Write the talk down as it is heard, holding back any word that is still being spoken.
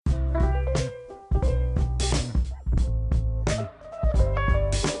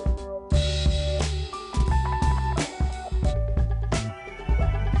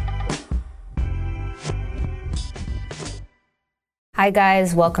Hi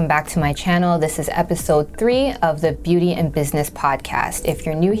guys, welcome back to my channel. This is episode 3 of the Beauty and Business podcast. If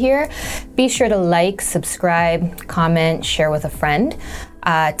you're new here, be sure to like, subscribe, comment, share with a friend.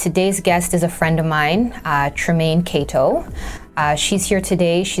 Today's guest is a friend of mine, Tremaine Cato. She's here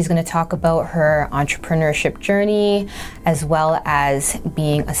today. She's going to talk about her entrepreneurship journey as well as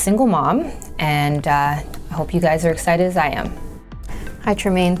being a single mom. And I hope you guys are excited as I am. Hi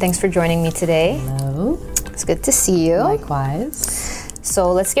Tremaine, thanks for joining me today. Hello. It's good to see you. Likewise.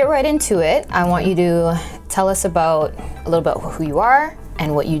 So let's get right into it. I want you to tell us about a little bit who you are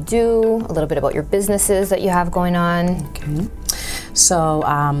and what you do, a little bit about your businesses that you have going on. Okay. So,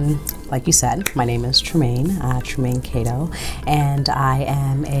 like you said, my name is Tremaine Cato, and I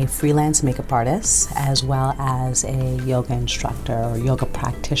am a freelance makeup artist as well as a yoga instructor or yoga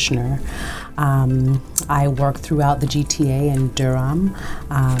practitioner. I work throughout the GTA in Durham,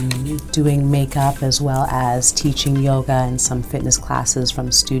 doing makeup as well as teaching yoga and some fitness classes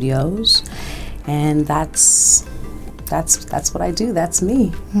from studios, and that's what I do. That's me.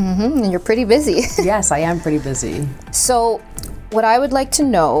 Mm-hmm. And you're pretty busy. Yes, I am pretty busy. So what I would like to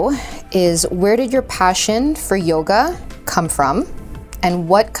know is, where did your passion for yoga come from? And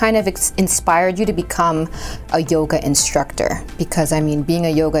what kind of inspired you to become a yoga instructor? Because I mean, being a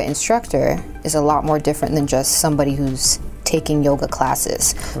yoga instructor is a lot more different than just somebody who's taking yoga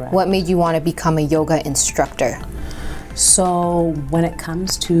classes. Correct. What made you want to become a yoga instructor? So when it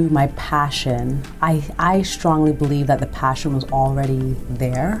comes to my passion, I strongly believe that the passion was already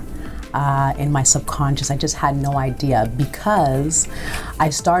there. In my subconscious. I just had no idea because I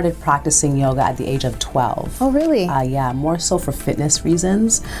started practicing yoga at the age of 12. Oh, really? Yeah, more so for fitness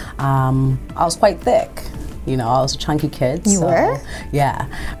reasons. I was quite thick. You know, I was a chunky kid. You were? Yeah.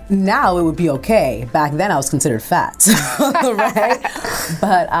 Now it would be okay. Back then I was considered fat, right?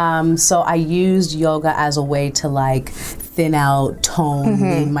 But so I used yoga as a way to like thin out, tone,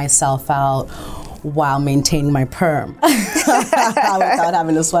 lean myself out, while maintaining my perm without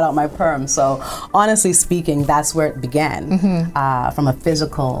having to sweat out my perm. So honestly speaking, that's where it began, from a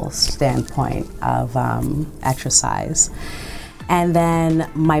physical standpoint of exercise. And then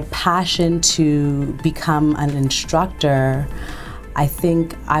my passion to become an instructor, I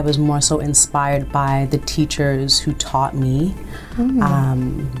think I was more so inspired by the teachers who taught me,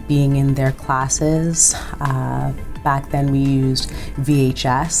 being in their classes. Back then we used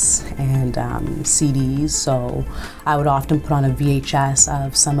VHS and CDs, so I would often put on a VHS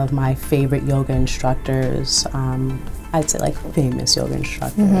of some of my favorite yoga instructors, I'd say like famous yoga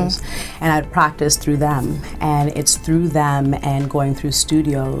instructors, and I'd practice through them. And it's through them and going through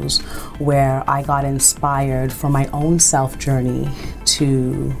studios where I got inspired for my own self journey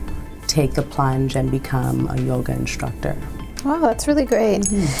to take the plunge and become a yoga instructor. Wow, that's really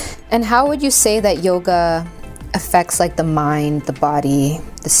great. And how would you say that yoga affects like the mind, the body,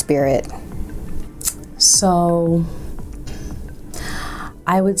 the spirit? So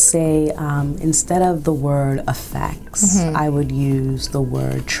I would say instead of the word affects, I would use the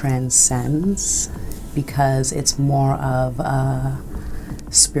word transcends, because it's more of a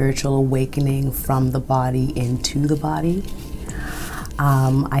spiritual awakening from the body into the body.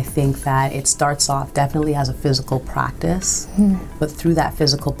 I think that it starts off definitely as a physical practice, but through that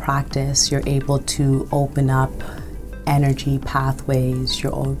physical practice, you're able to open up energy pathways,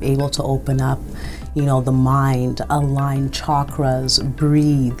 you're able to open up, you know, the mind, align chakras,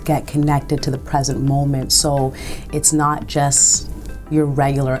 breathe, get connected to the present moment. So it's not just your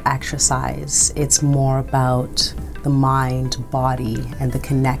regular exercise, it's more about the mind, body, and the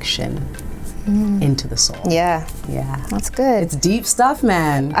connection into the soul. Yeah. That's good. It's deep stuff,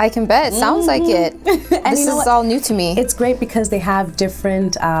 man. I can bet. It sounds like it. And This is all new to me. It's great because they have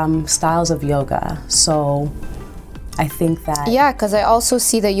different styles of yoga. So I think that... Yeah, because I also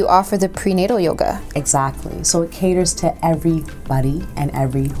see that you offer the prenatal yoga. Exactly. So it caters to everybody and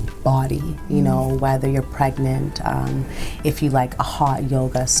every body, you know, whether you're pregnant, if you like a hot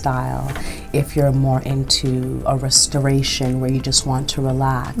yoga style, if you're more into a restoration where you just want to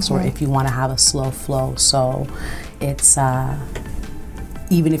relax, or if you want to have a slow flow. So it's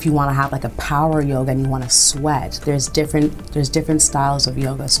even if you want to have like a power yoga and you want to sweat, there's different styles of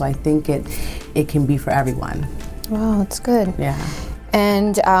yoga. So I think it can be for everyone. Wow, that's good. Yeah.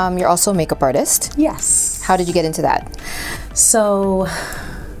 And you're also a makeup artist. Yes. How did you get into that? So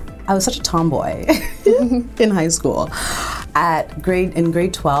I was such a tomboy in high school. In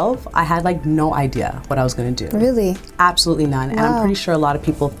grade 12, I had like no idea what I was going to do. Really? Absolutely none. And Wow. I'm pretty sure a lot of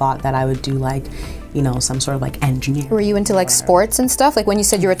people thought that I would do like, you know, some sort of like engineering. Were you into like sports and stuff? Like when you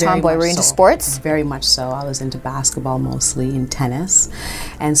said you were a Very tomboy, much were you into so. sports? Very much so. I was into basketball mostly, and tennis.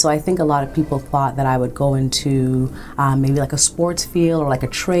 And so I think a lot of people thought that I would go into maybe like a sports field or like a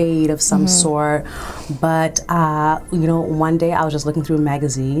trade of some sort. But, you know, one day I was just looking through a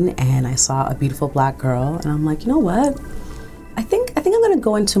magazine and I saw a beautiful black girl and I'm like, you know what? I think I'm going to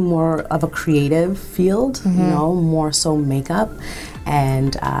go into more of a creative field, you know, more so makeup.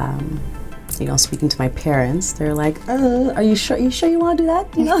 And, you know, speaking to my parents, they're like, "Are you sure? You want to do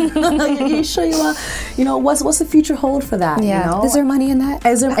that? You know, are you sure you want? You know, what's the future hold for that? Yeah. You know? Is there money in that?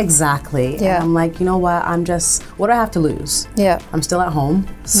 Exactly? Yeah. And I'm like, you know what? What do I have to lose? Yeah. I'm still at home,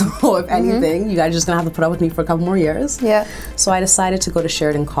 so if anything, you guys are just gonna have to put up with me for a couple more years. Yeah. So I decided to go to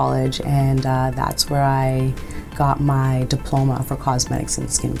Sheridan College, and that's where I got my diploma for cosmetics and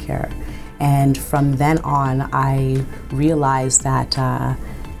skincare. And from then on, I realized that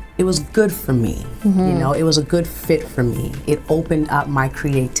it was good for me. You know, it was a good fit for me. It opened up my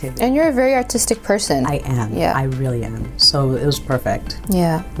creativity. And you're a very artistic person. I am. Yeah. I really am. So it was perfect.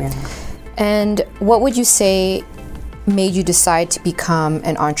 Yeah. Yeah. And what would you say made you decide to become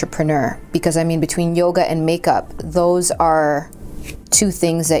an entrepreneur? Because I mean, between yoga and makeup, those are two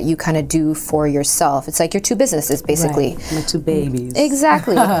things that you kind of do for yourself. It's like your two businesses, basically. Right. My two babies.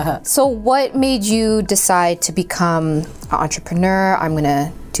 Exactly. So what made you decide to become an entrepreneur? I'm going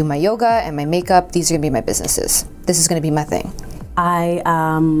to do my yoga and my makeup. These are going to be my businesses. This is going to be my thing. I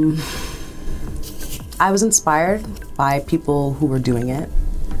was inspired by people who were doing it,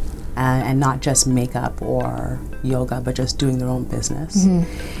 and not just makeup or yoga, but just doing their own business.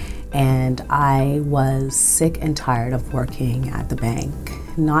 And I was sick and tired of working at the bank.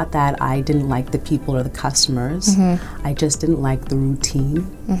 Not that I didn't like the people or the customers, I just didn't like the routine.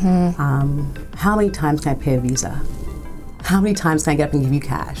 How many times can I pay a Visa? How many times can I get up and give you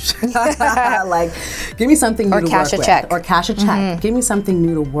cash? Like, give me something new Or to cash work a with. check. Or cash a check. Give me something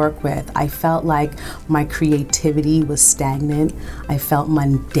new to work with. I felt like my creativity was stagnant. I felt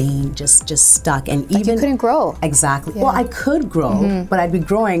mundane, just stuck. And Like you couldn't grow. Exactly. Well, I could grow, but I'd be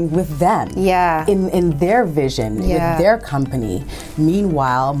growing with them. Yeah. In their vision, Yeah. with their company.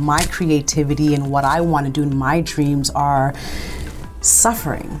 Meanwhile, my creativity and what I want to do in my dreams are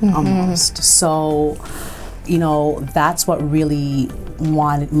suffering almost. So, you know, that's what really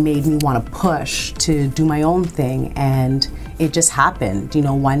made me want to push to do my own thing. And it just happened. You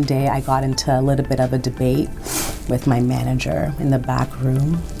know, one day I got into a little bit of a debate with my manager in the back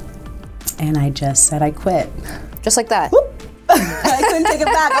room, and I just said I quit. Just like that. I couldn't take it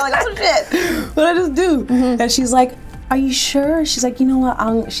back. I'm like, oh shit, what did I just do? And she's like, are you sure? She's like, you know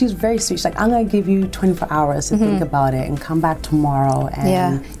what, she's very sweet. She's like, I'm gonna give you 24 hours to think about it and come back tomorrow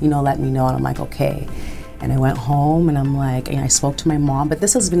and, you know, let me know. And I'm like, okay. And I went home and I'm like, and I spoke to my mom, but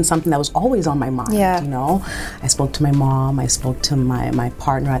this has been something that was always on my mind, you know? I spoke to my mom, I spoke to my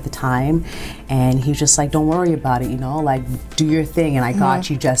partner at the time, and he was just like, don't worry about it, you know, like, do your thing, and I got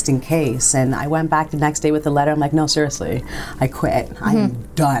you just in case. And I went back the next day with the letter. I'm like, no, seriously, I quit. I'm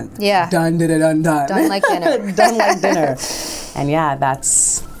done. Yeah. Done. Done like dinner. Done like dinner. And yeah,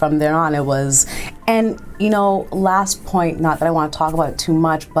 that's, from there on it was, and you know, last point, not that I want to talk about it too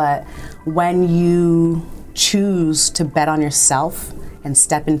much, but when you choose to bet on yourself and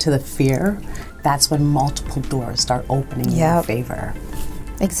step into the fear, that's when multiple doors start opening in your favor.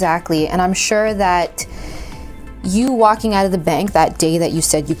 Exactly. And I'm sure that you walking out of the bank that day that you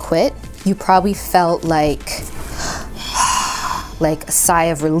said you quit, you probably felt like a sigh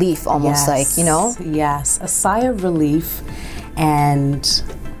of relief, almost, like, you know? Yes, a sigh of relief and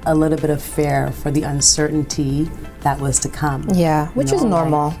a little bit of fear for the uncertainty that was to come. Yeah, which is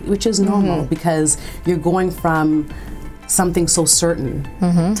normal. Which is normal because you're going from something so certain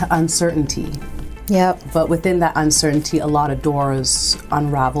to uncertainty. Yep. But within that uncertainty, a lot of doors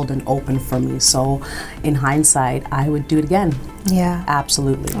unraveled and opened for me. So in hindsight, I would do it again. Yeah.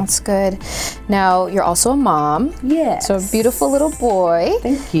 Absolutely. That's good. Now, you're also a mom. Yes. So a beautiful little boy.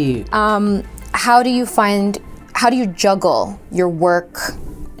 Thank you. How do you juggle your work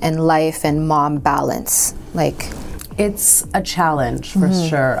and life and mom balance? Like, it's a challenge for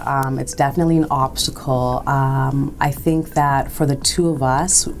sure. It's definitely an obstacle. I think that for the two of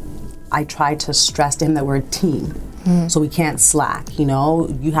us, I try to stress to him that we're a team. So we can't slack, you know,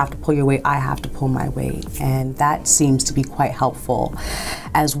 you have to pull your weight, I have to pull my weight. And that seems to be quite helpful,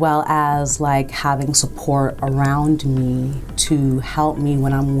 as well as like having support around me to help me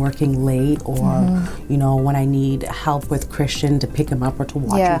when I'm working late or, you know, when I need help with Christian to pick him up or to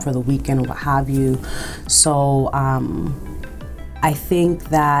watch him for the weekend or what have you. So I think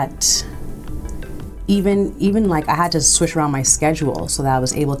that even like I had to switch around my schedule so that I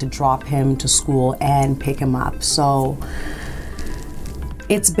was able to drop him to school and pick him up. So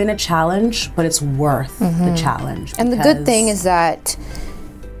it's been a challenge, but it's worth the challenge. And the good thing is that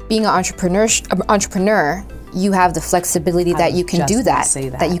being an entrepreneur, you have the flexibility that you can do that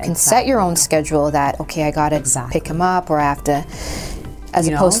you can set your own schedule, that, okay, I gotta pick him up, or I have to, as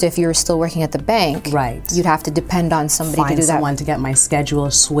opposed to if you were still working at the bank, right, you'd have to depend on somebody to do that. Find someone to get my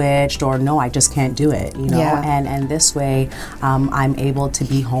schedule switched, or no, I just can't do it, you know? Yeah. And this way, I'm able to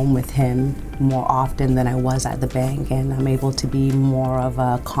be home with him more often than I was at the bank, and I'm able to be more of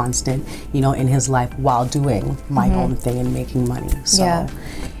a constant, you know, in his life while doing my own thing and making money. So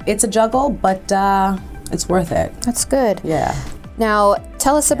it's a juggle, but it's worth it. That's good. Yeah. Now,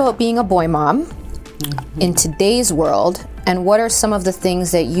 tell us about being a boy mom in today's world, and what are some of the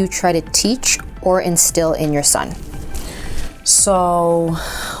things that you try to teach or instill in your son? So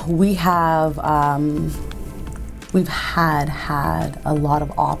we have, we've had a lot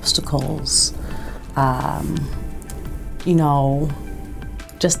of obstacles, you know,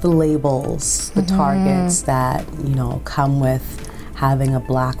 just the labels, the targets that, you know, come with having a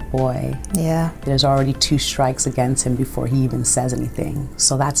black boy. Yeah. There's already 2 strikes against him before he even says anything.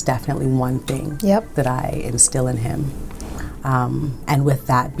 So that's definitely one thing that I instill in him. And with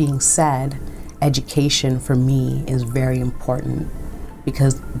that being said, education for me is very important,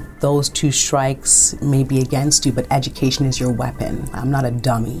 because those 2 strikes may be against you, but education is your weapon. I'm not a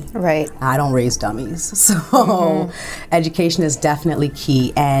dummy. Right. I don't raise dummies. So education is definitely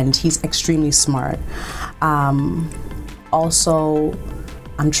key, and he's extremely smart. Also,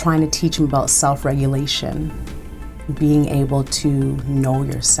 I'm trying to teach him about self-regulation, being able to know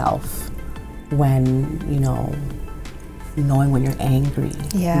yourself when, you know, knowing when you're angry,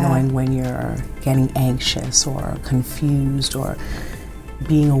 knowing when you're getting anxious or confused, or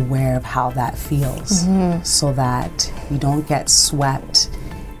being aware of how that feels, so that you don't get swept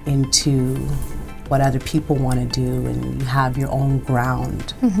into what other people want to do, and you have your own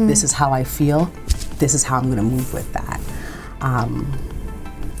ground. This is how I feel. This is how I'm going to move with that.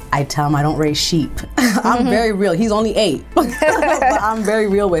 I tell him I don't raise sheep. I'm very real. He's only 8, but I'm very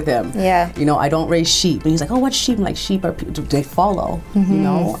real with him. Yeah. You know, I don't raise sheep. And he's like, oh, what's sheep? I'm like, sheep are people, they follow. You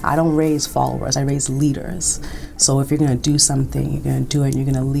know, I don't raise followers. I raise leaders. So if you're going to do something, you're going to do it, and you're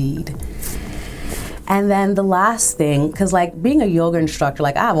going to lead. And then the last thing, because like being a yoga instructor,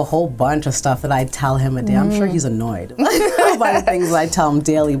 like I have a whole bunch of stuff that I tell him a day. I'm sure he's annoyed by the things that I tell him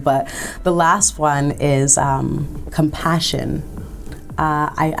daily. But the last one is compassion.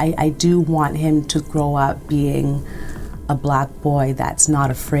 I do want him to grow up being a black boy that's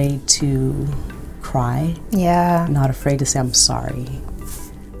not afraid to cry. Yeah. Not afraid to say, I'm sorry.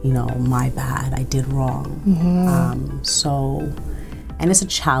 You know, my bad, I did wrong. And it's a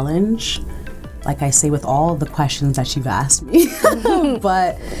challenge, like I say, with all the questions that you've asked me.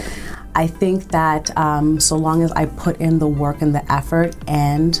 But I think that so long as I put in the work and the effort,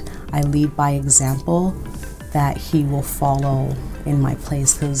 and I lead by example, that he will follow in my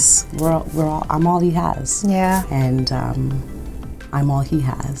place, because I'm all he has. Yeah. And I'm all he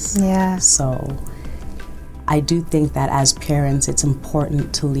has. Yeah. So I do think that as parents, it's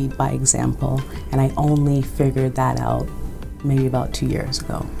important to lead by example, and I only figured that out maybe about 2 years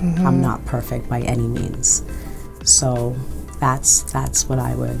ago. I'm not perfect by any means. So that's what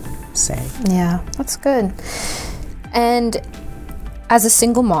I would say. Yeah, that's good. And as a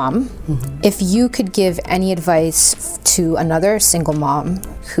single mom, if you could give any advice to another single mom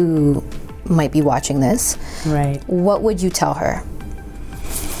who might be watching this, right, what would you tell her?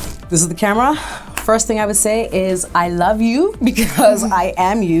 This is the camera. First thing I would say is I love you, because I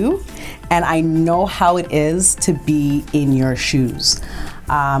am you, and I know how it is to be in your shoes.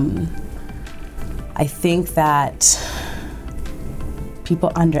 I think that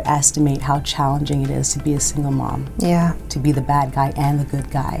people underestimate how challenging it is to be a single mom. Yeah. To be the bad guy and the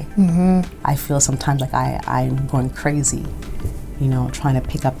good guy. I feel sometimes like I'm going crazy, you know, trying to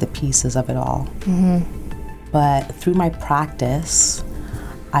pick up the pieces of it all. But through my practice,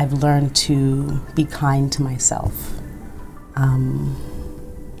 I've learned to be kind to myself.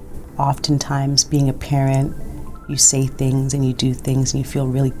 Oftentimes, being a parent, you say things and you do things and you feel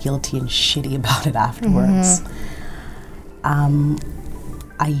really guilty and shitty about it afterwards.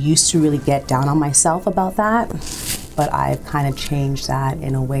 I used to really get down on myself about that, but I've kind of changed that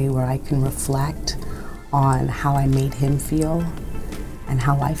in a way where I can reflect on how I made him feel and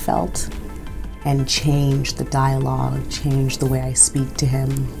how I felt, and change the dialogue, change the way I speak to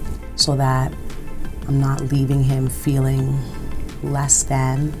him, so that I'm not leaving him feeling less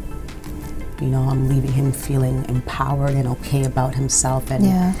than, I'm leaving him feeling empowered and okay about himself,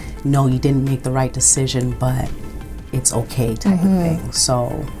 and no, you didn't make the right decision, but it's okay type of thing.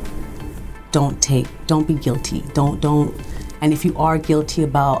 So don't be guilty. Don't. And if you are guilty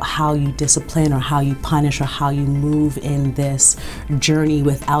about how you discipline or how you punish or how you move in this journey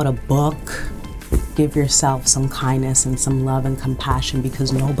without a book, give yourself some kindness and some love and compassion,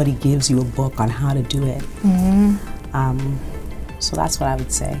 because nobody gives you a book on how to do it. So that's what I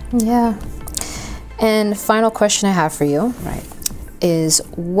would say. Yeah. And final question I have for you is,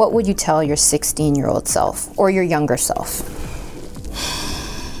 what would you tell your 16-year-old self or your younger self?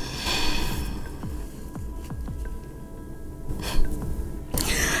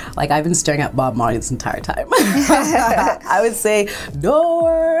 Like, I've been staring at Bob Marley this entire time. I would say, don't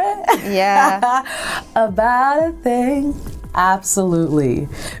worry about a thing. Absolutely.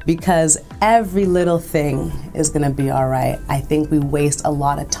 Because every little thing is going to be all right. I think we waste a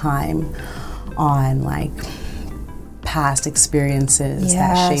lot of time on, like, past experiences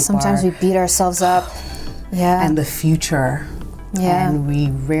that shape sometimes we beat ourselves up. And the future. And we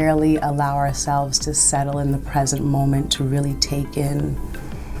rarely allow ourselves to settle in the present moment to really take in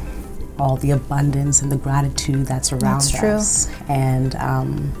all the abundance and the gratitude that's around us. And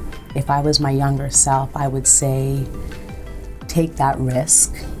if I was my younger self, I would say, take that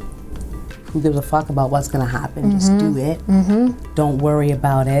risk. Who gives a fuck about what's gonna happen? Just do it. Don't worry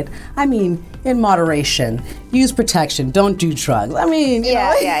about it. I mean, in moderation. Use protection. Don't do drugs. I mean, you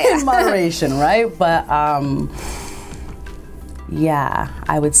know, in moderation, right? But I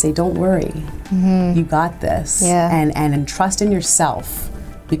would say, don't worry. You got this. And trust in yourself.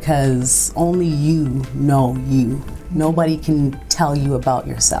 Because only you know you. Nobody can tell you about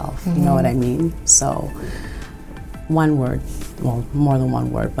yourself. You know what I mean? So, one word, well, more than one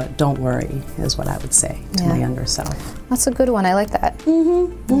word, but don't worry is what I would say to my younger self. That's a good one. I like that.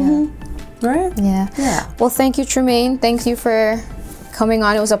 Right? Yeah. Well, thank you, Tremaine. Thank you for coming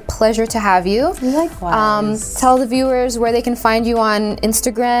on. It was a pleasure to have you. Likewise. Tell the viewers where they can find you on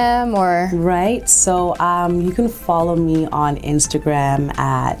Instagram or... Right. So you can follow me on Instagram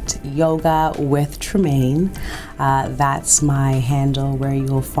at Yoga with Tremaine. That's my handle, where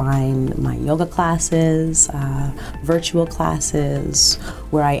you'll find my yoga classes, virtual classes,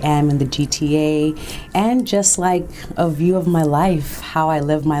 where I am in the GTA, and just like a view of my life, how I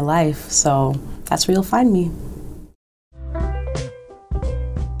live my life. So that's where you'll find me.